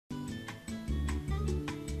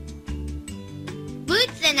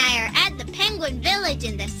and I are at the Penguin Village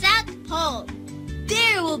in the South Pole.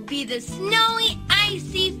 There will be the snowy,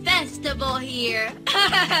 icy festival here.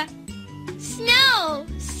 Snow!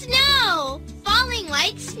 Snow! Falling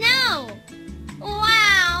like snow!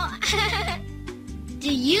 Wow!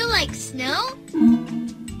 Do you like snow?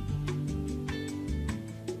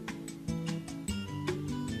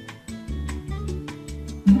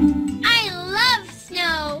 I love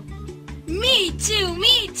snow! Me too,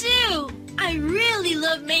 me too! I really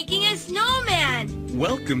love making a snowman!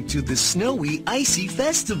 Welcome to the Snowy Icy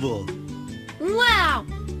Festival. Wow!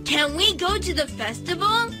 Can we go to the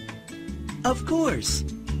festival? Of course.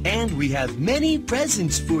 And we have many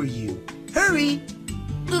presents for you. Hurry!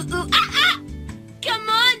 Come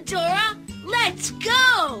on, Dora! Let's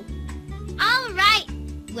go! All right.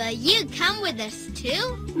 Will you come with us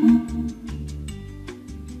too?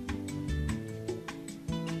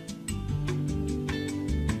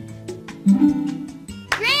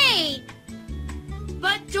 Great!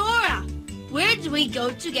 But Dora, where do we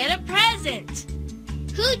go to get a present?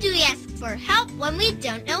 Who do we ask for help when we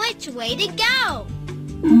don't know which way to go?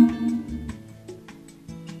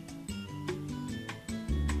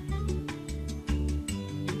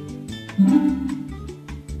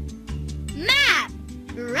 Map!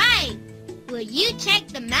 Right! Will you check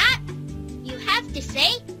the map? You have to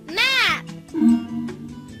say map!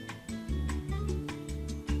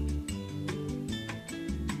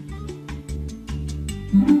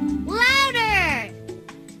 Louder!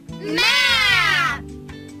 Map!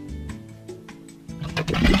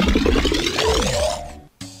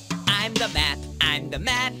 I'm the map, I'm the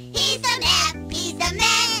map. He's the map! He's the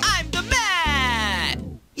map! I'm the map!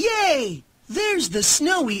 Yay! There's the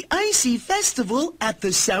Snowy Icy Festival at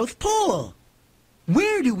the South Pole.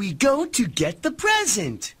 Where do we go to get the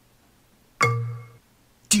present?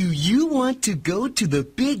 Do you want to go to the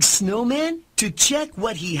big snowman to check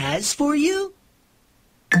what he has for you?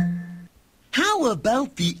 How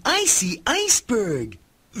about the icy iceberg?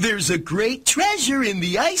 There's a great treasure in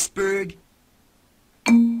the iceberg.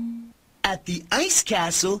 At the ice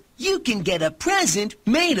castle, you can get a present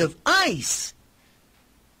made of ice.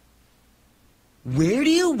 Where do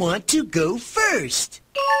you want to go first?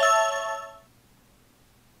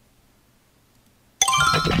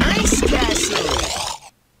 Ice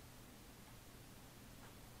castle!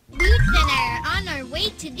 Boots and I are on our way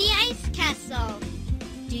to the ice castle.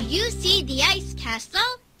 Do you see the ice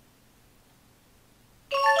castle?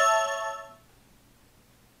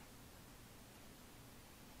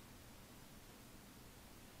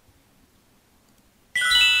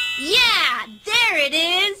 Yeah, there it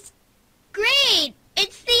is! Great!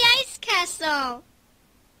 It's the ice castle.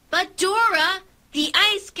 But Dora, the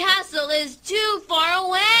ice castle is too far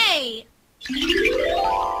away.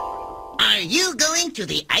 Are you going to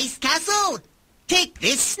the ice castle? Take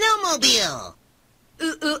this snowmobile.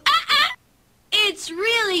 It's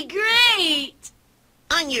really great!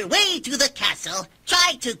 On your way to the castle,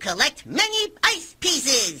 try to collect many ice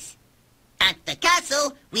pieces. At the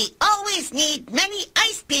castle, we always need many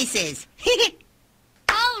ice pieces.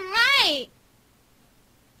 All right.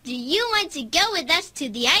 Do you want to go with us to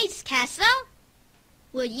the ice castle?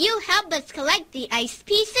 Will you help us collect the ice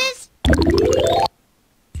pieces?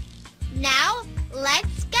 Now,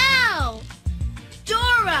 let's go.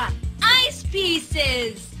 Dora, ice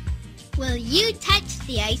pieces! Will you touch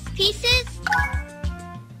the ice pieces?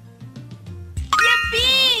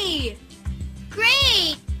 Yippee!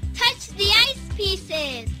 Great! Touch the ice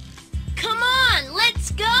pieces. Come on,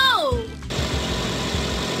 let's go!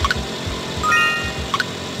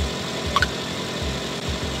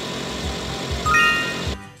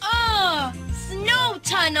 Oh, snow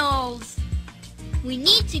tunnels! We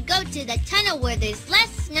need to go to the tunnel where there's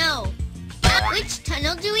less snow. Which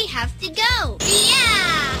tunnel do we have to go?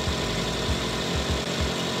 Yeah!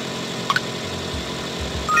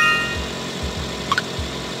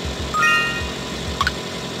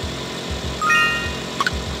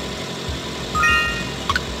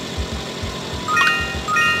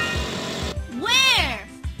 Where?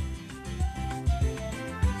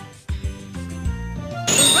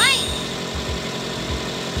 Right!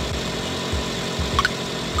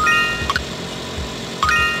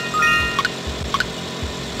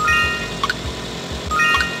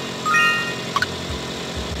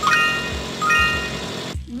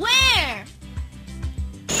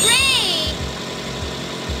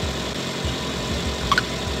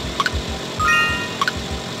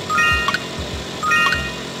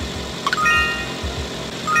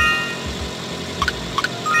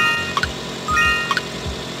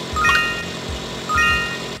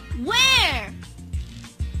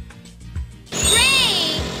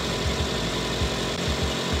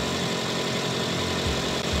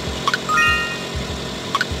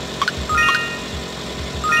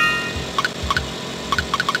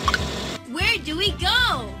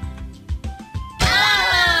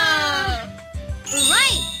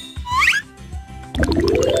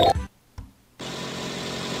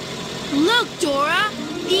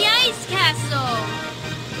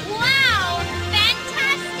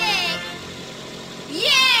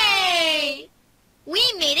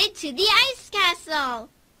 headed to the ice castle.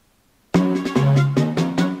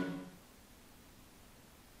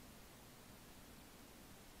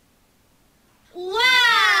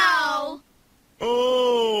 Wow!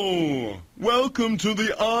 Oh, welcome to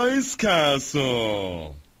the ice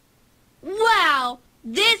castle. Wow!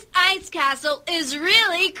 This ice castle is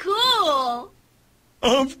really cool!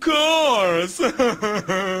 Of course.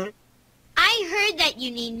 I heard that you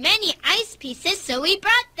need many ice pieces, so we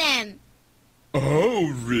brought them. Oh,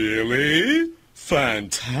 really?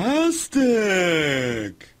 Fantastic.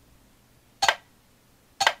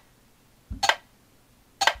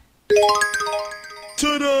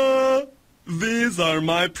 Ta-da! These are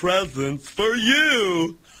my presents for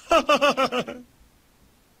you.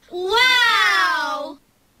 Wow!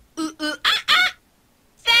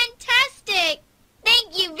 Fantastic!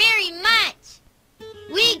 Thank you very much.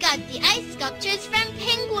 We got the ice sculptures from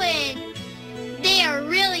Penguin. They are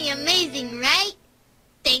really amazing, right?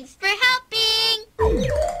 Thanks for helping.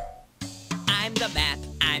 I'm the Matt.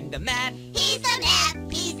 I'm the Matt. He's the Matt.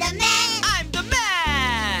 He's the man. I'm the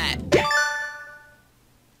Matt.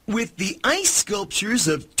 With the ice sculptures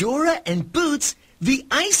of Dora and Boots, the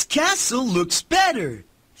ice castle looks better.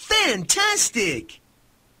 Fantastic!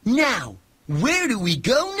 Now, where do we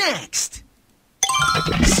go next?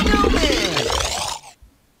 Snowman!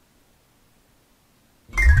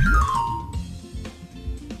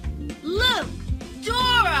 Look!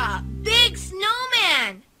 Dora! Big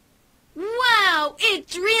snowman! Wow,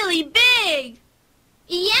 it's really big!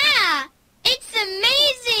 Yeah, it's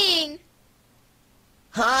amazing.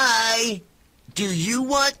 Hi! Do you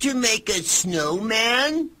want to make a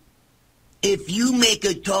snowman? If you make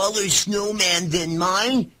a taller snowman than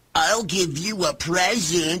mine, I'll give you a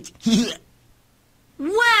present.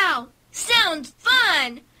 Wow! Sounds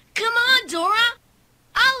fun! Come on, Dora!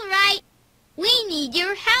 All right, we need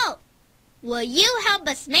your help. Will you help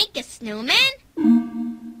us make a snowman?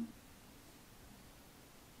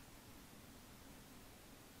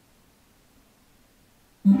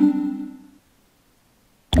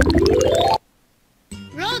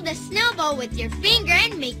 Roll the snowball with your finger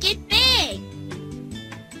and make it big.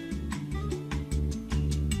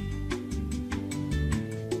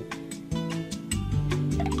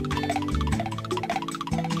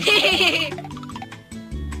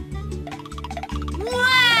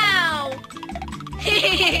 Wow!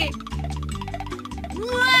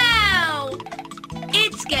 Wow!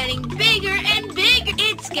 It's getting bigger and bigger.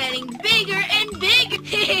 It's getting bigger and bigger.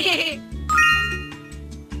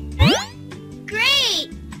 Great!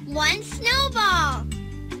 One snowball.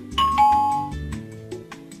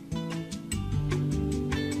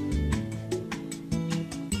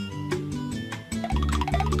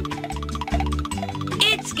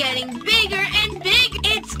 It's getting bigger and bigger.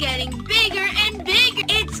 It's getting bigger and bigger.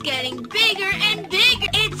 It's getting bigger and bigger.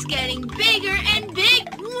 It's getting bigger and big.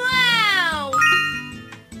 Wow!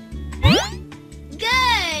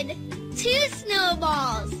 Good! 2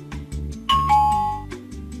 snowballs.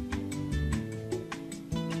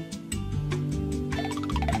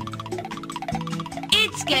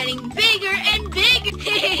 It's getting bigger and bigger.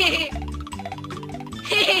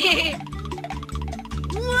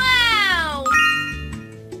 Wow!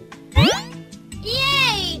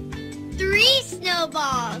 Yay! 3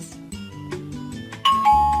 snowballs.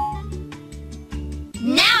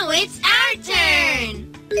 Now it's our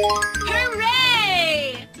turn.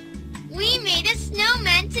 Hooray! We made a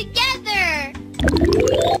snowman together.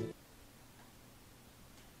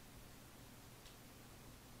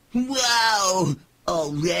 Wow!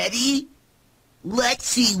 Already? Let's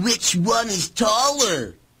see which one is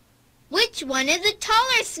taller. Which one is the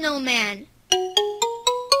taller snowman?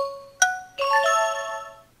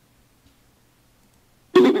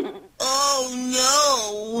 Oh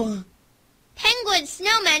no! Penguin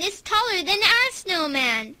snowman is taller than our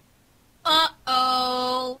snowman.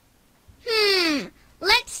 Uh-oh.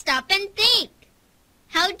 Let's stop and think.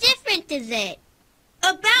 How different is it?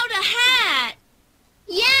 About a hat.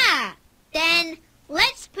 Yeah, then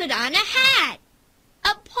let's put on a hat.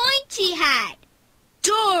 A pointy hat.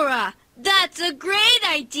 Dora, that's a great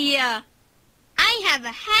idea. I have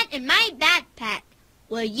a hat in my backpack.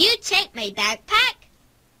 Will you take my backpack?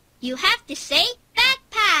 You have to say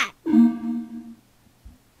backpack.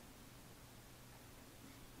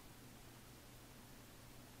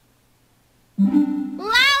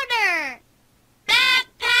 Louder!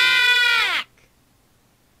 Backpack!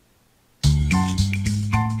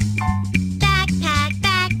 Backpack,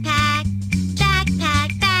 backpack, backpack,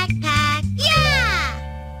 backpack. Yeah!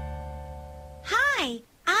 Hi,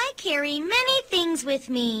 I carry many things with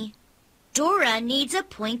me. Dora needs a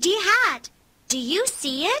pointy hat. Do you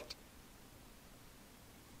see it?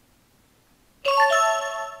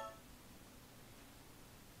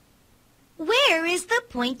 Where is the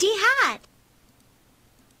pointy hat?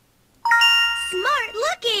 Smart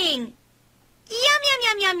looking! Yum, yum,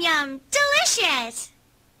 yum, yum, yum! Delicious!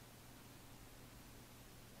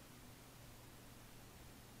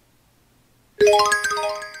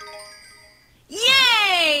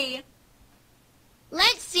 Yay!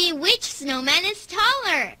 Let's see which snowman is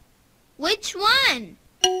taller. Which one?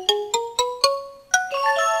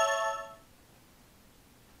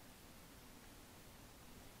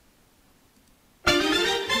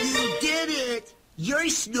 You did it! Your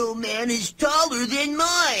snowman is taller than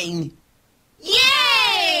mine!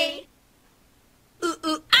 Yay! Ooh,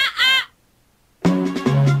 ooh, ah, ah!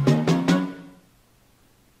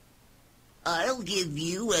 I'll give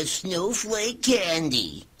you a snowflake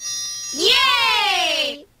candy.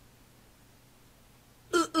 Yay!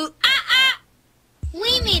 Ooh, ooh, ah, ah!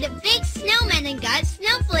 We made a big snowman and got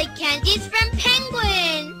snowflake candies from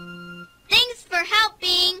Penguin. Thanks for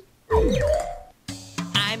helping.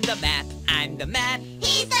 I'm the mat, I'm the mat,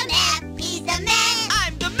 He's the man, he's the man.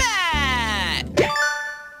 I'm the mat!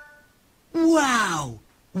 Wow!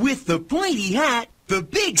 With the pointy hat, the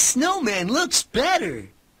big snowman looks better.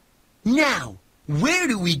 Now, where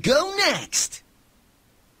do we go next?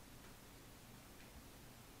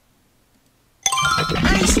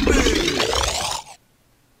 Iceberg!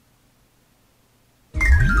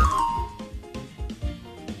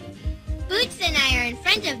 Boots and I are in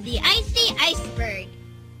front of the icy iceberg.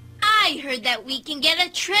 I heard that we can get a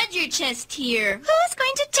treasure chest here. Who's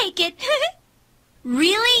going to take it?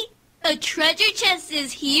 Really? A treasure chest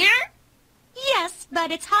is here? Yes,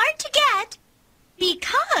 but it's hard to get.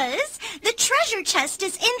 Because the treasure chest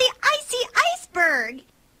is in the icy iceberg.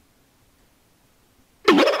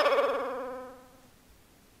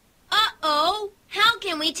 Uh-oh. How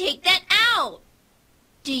can we take that out?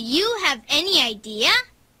 Do you have any idea?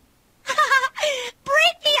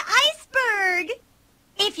 Break the iceberg!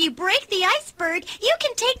 If you break the iceberg, you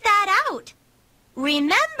can take that out.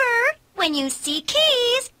 Remember, when you see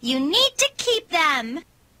keys, you need to keep them.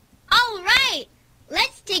 All right.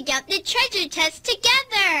 Let's take out the treasure chest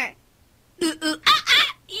together. Ooh, ooh, ah,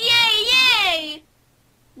 ah! Yay, yay!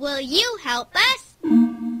 Will you help us?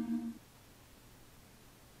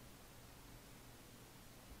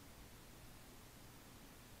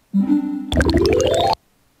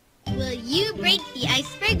 Will you break the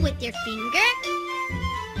iceberg with your finger?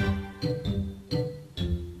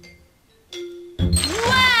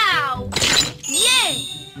 Wow! Yay!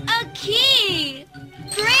 A key!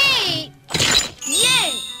 Great!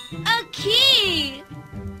 Yay! A key!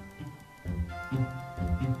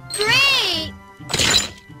 Great!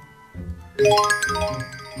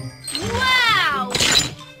 Wow!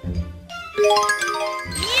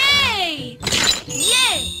 Yay!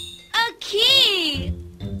 Yay! A key!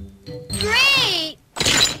 Great!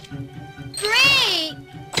 Great!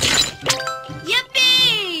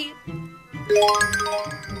 Yippee!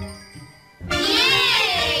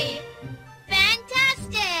 Yay!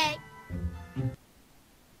 Fantastic!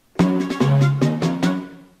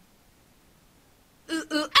 Ooh,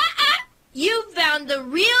 ooh, ah, ah! You found the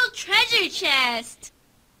real treasure chest!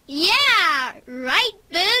 Yeah! Right,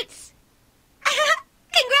 Boots?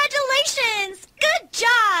 Congratulations! Good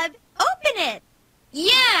job! Open it!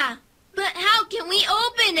 Yeah, but how can we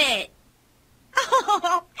open it?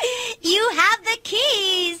 You have the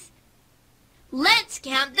keys! Let's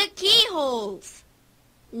count the keyholes.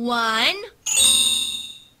 1,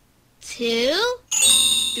 2,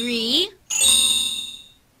 3.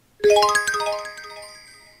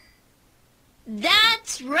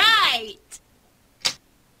 That's right!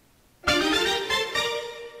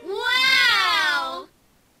 Wow!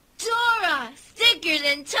 Dora, thicker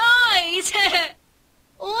than toys!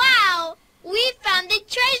 Wow! We found the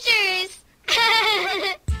treasures!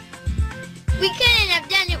 We couldn't have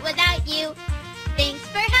done it without you. Thanks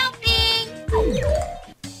for helping!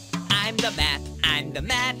 I'm the mat, I'm the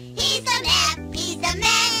mat, He's the man, he's the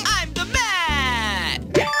man. I'm the mat!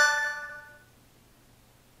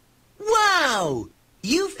 Wow!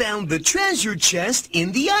 You found the treasure chest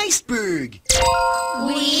in the iceberg.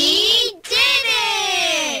 We did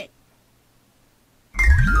it!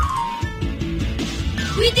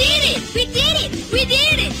 We did it! We did it! We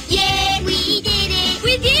did it! Yeah, we did it!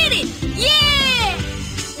 We did it! Yeah!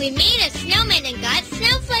 We made a snowman and got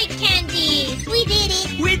snowflake candies! We did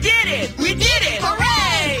it. We did it! We did it!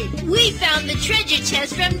 Hooray! We found the treasure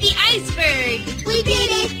chest from the iceberg! We did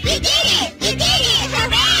it. We did it. We did it.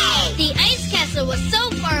 Hooray! The ice castle was so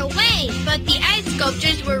far away, But the ice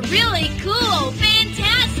sculptures were really cool!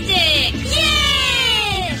 Fantastic!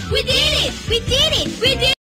 Yeah! We did it! We did it! We did it!